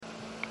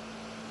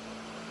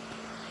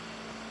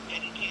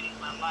dedicating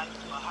my life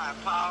to a higher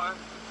power.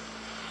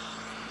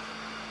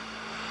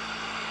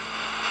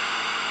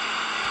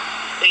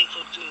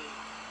 Faithful to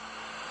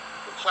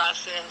the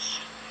process.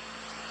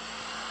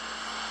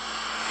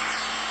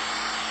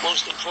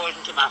 Most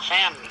important to my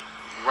family.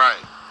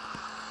 Right.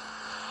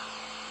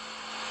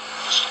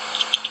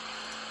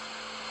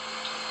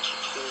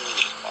 Who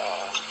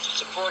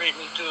supported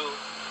me through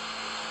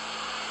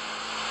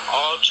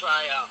all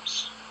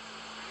triumphs.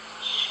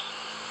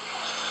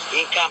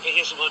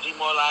 Incomprehensible,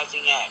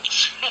 demoralizing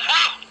acts.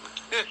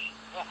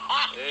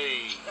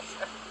 Hey,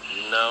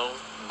 you know,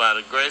 by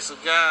the grace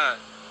of God.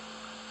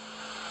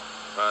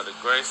 By the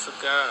grace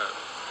of God.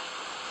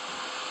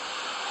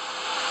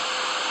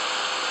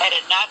 Had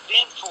it not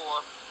been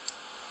for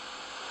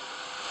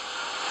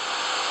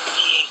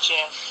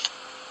DHS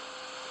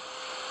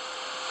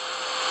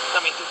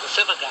coming through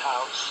Pacifica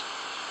House,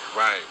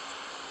 Right.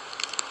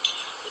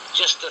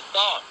 just the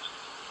thought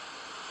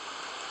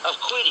of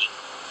quitting,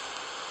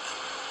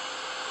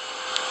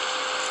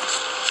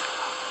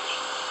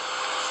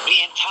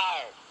 being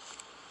tired,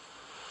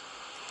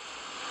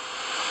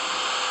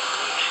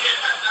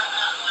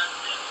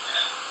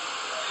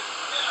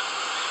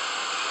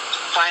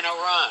 final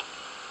run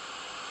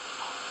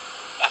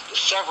after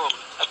several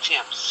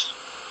attempts.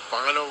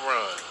 Final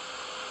run.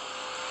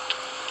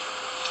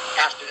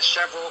 After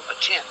several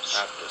attempts,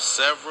 After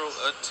several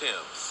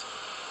attempts.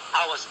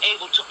 I was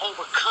able to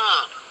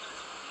overcome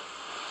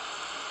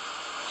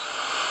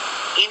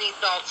any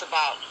thoughts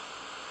about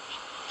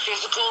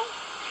physical,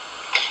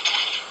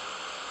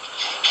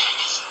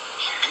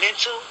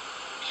 mental,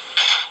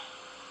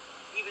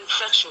 even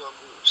sexual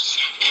abuse.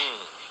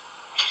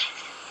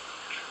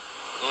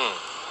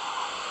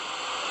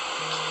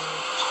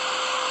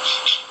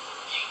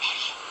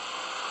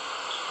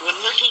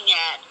 We're looking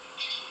at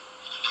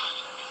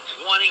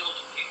wanting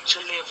to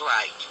live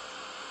right,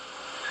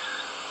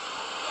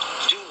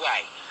 do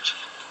right,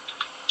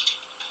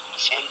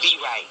 and be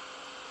right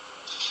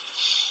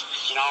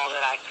in all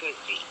that I could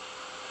be.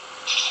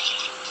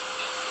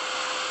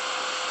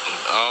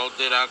 All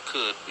that I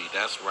could be,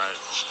 that's right.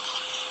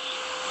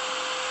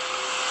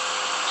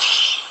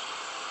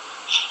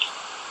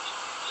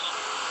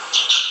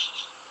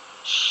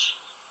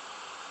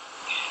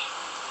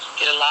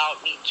 It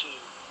allowed me to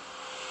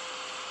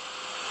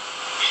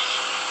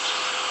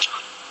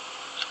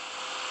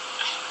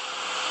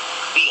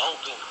be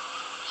open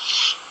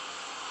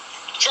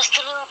just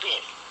a little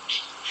bit.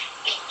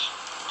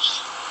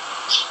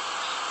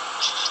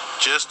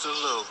 Just a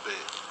little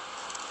bit.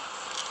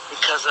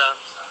 Because of,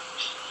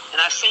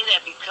 and I say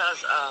that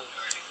because of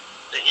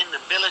the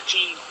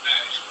inability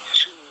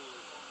to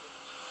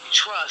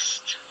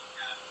trust,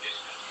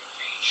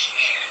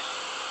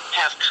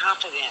 have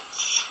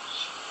confidence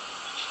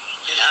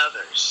in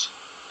others.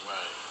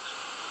 Right.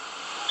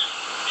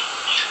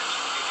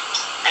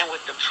 And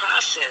with the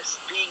process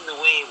being the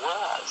way it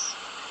was,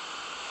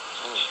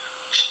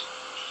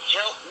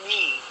 helped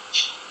me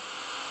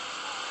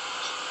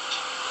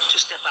to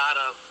step out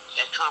of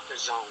that comfort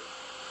zone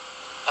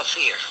of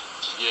fear.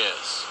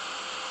 Yes.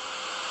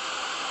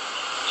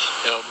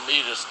 Help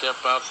me to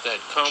step out that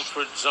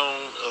comfort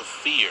zone of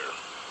fear.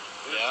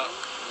 Yeah.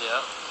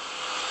 Yeah.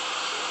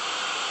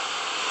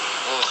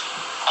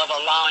 Of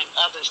allowing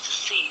others to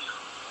see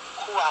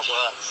who I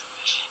was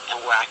and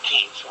where I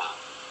came from.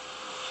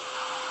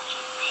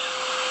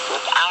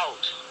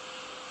 Without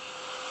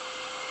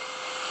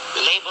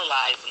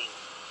labelizing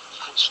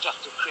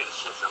constructive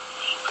criticism.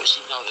 Because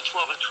you know the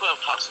 12 and 12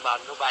 talks about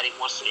nobody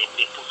wants to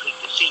admit complete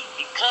defeat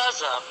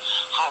because of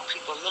how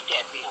people look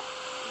at them.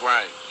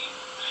 Right.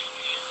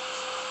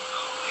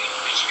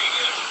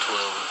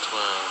 12 and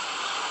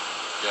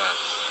 12. Got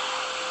it.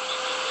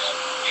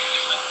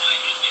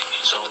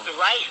 So with the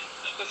right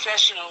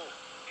professional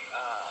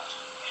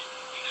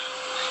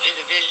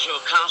individual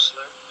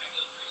counselors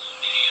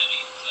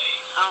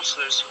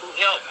who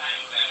help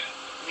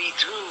me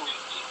through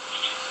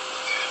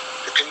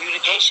the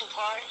communication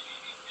part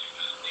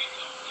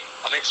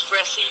of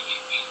expressing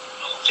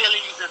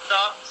feelings and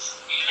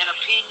thoughts and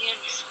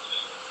opinions,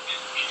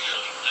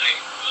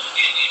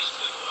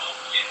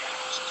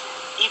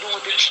 even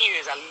with the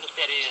tears, I looked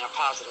at it in a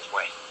positive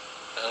way.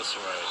 That's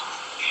right.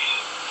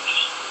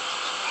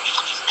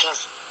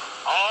 Because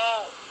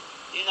all,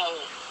 you know,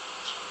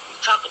 we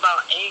talk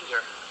about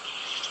anger.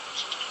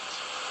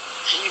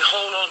 And you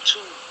hold on to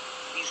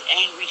these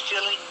angry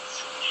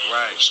feelings,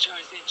 Right. which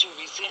turns into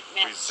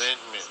resentments,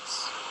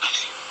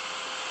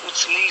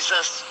 which leads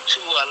us to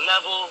a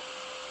level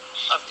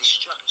of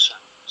destruction,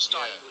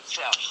 starting with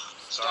self.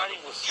 Starting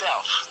with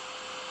self.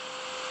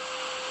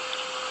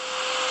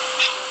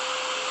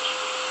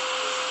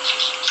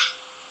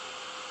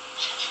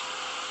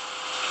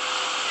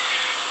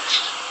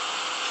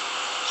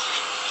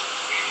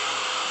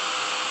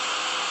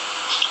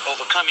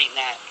 Overcoming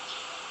that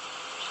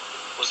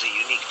was a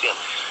unique feeling.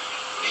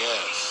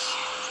 Yes.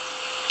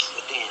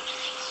 But then,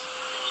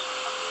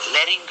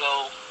 letting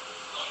go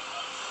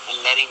and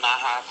letting my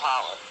higher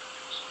power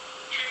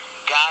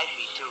guide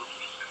me through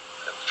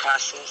the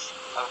process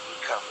of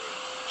recovery.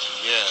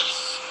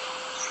 Yes.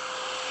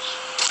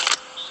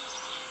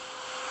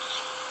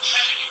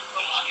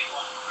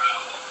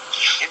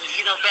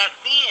 back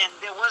then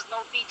there was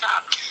no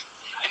detox,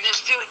 and there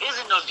still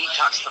isn't no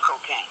detox for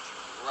cocaine.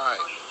 Right.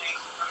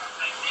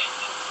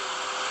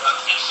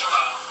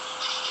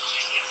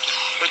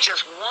 But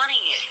just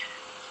wanting it,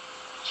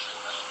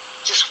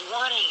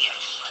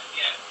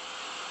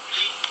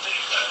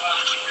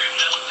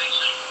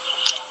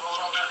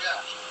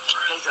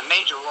 plays a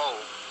major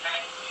role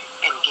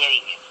in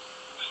getting it.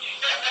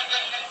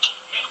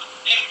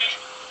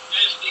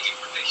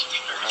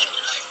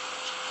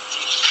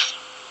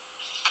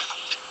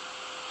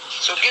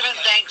 So giving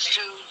thanks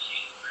to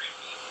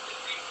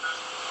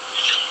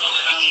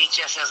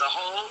VHS as a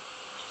whole,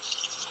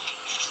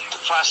 the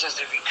process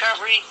of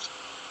recovery,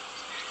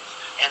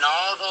 and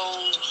all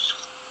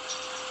those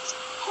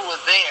who were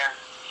there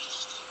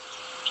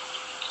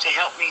to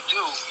help me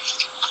do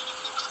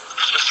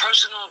the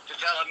personal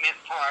development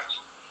part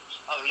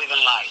of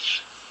living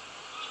life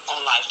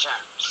on life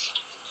terms.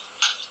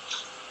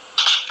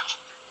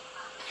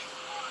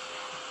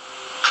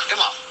 Come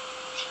on.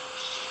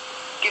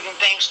 Giving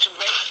thanks to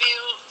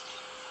Redfield.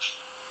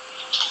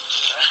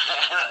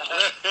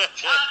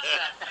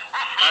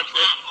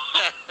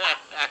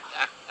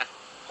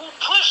 Who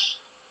pushed?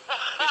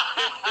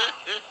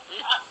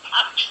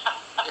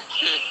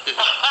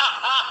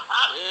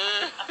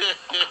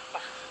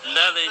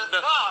 Nothing.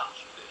 The thought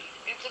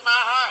into my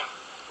heart.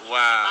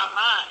 Wow. My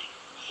mind.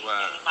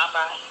 Wow. And my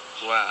body.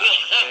 Wow.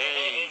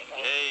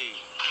 Hey.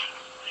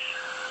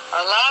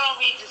 Allow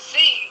me to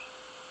see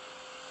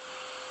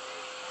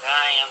that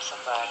I am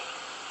somebody.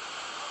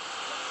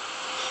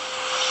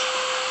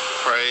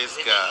 Praise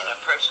Living God. in a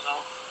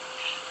personal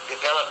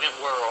development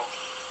world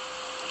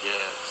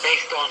Yes.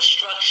 based on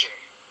structure.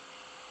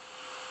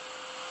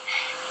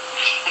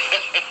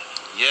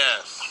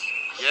 Yes.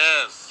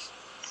 Yes.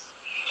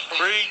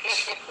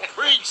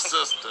 Preach,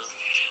 sister.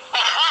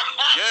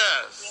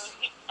 Yes.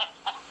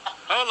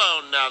 Hold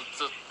on now,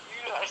 sister.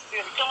 You are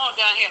still, come on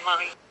down here,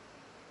 mommy.